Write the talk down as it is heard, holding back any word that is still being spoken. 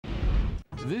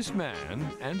This man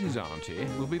and his auntie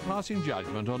will be passing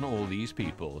judgment on all these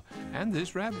people, and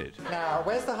this rabbit. Now,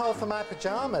 where's the hole for my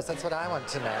pyjamas? That's what I want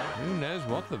to know. Who knows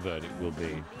what the verdict will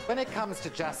be? When it comes to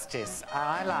justice,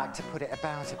 I like to put it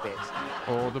about a bit.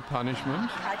 Or the punishment?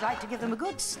 I'd like to give them a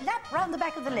good slap round the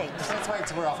back of the legs. Let's wait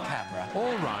till we're off camera.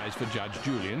 All rise for Judge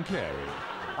Julian Clary.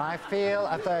 I feel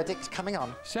a verdict coming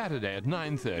on. Saturday at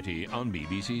 9:30 on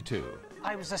BBC Two.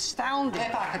 I was astounded.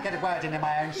 If I could get a word in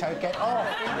my own show, get off.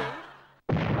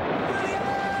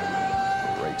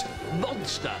 Great.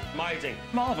 Monster. Mighty.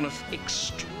 Marvellous.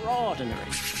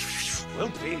 Extraordinary. Well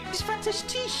played. It's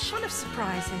fantastic, full of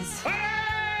surprises.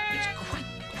 It's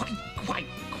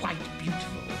quite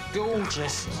beautiful.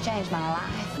 Gorgeous. It's changed my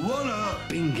life. Voila.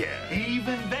 Bingo.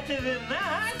 Even better than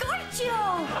that. Got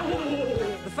you!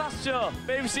 The Fast Show,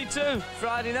 BBC Two,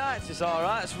 Friday nights, it's all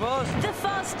right, I suppose. The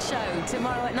Fast Show,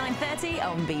 tomorrow at 9:30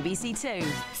 on BBC Two.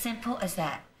 Simple as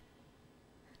that.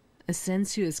 A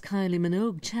sensuous Kylie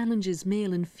Minogue challenges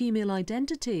male and female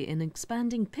identity in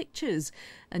Expanding Pictures,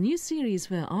 a new series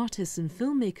where artists and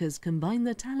filmmakers combine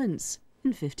their talents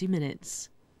in 50 minutes.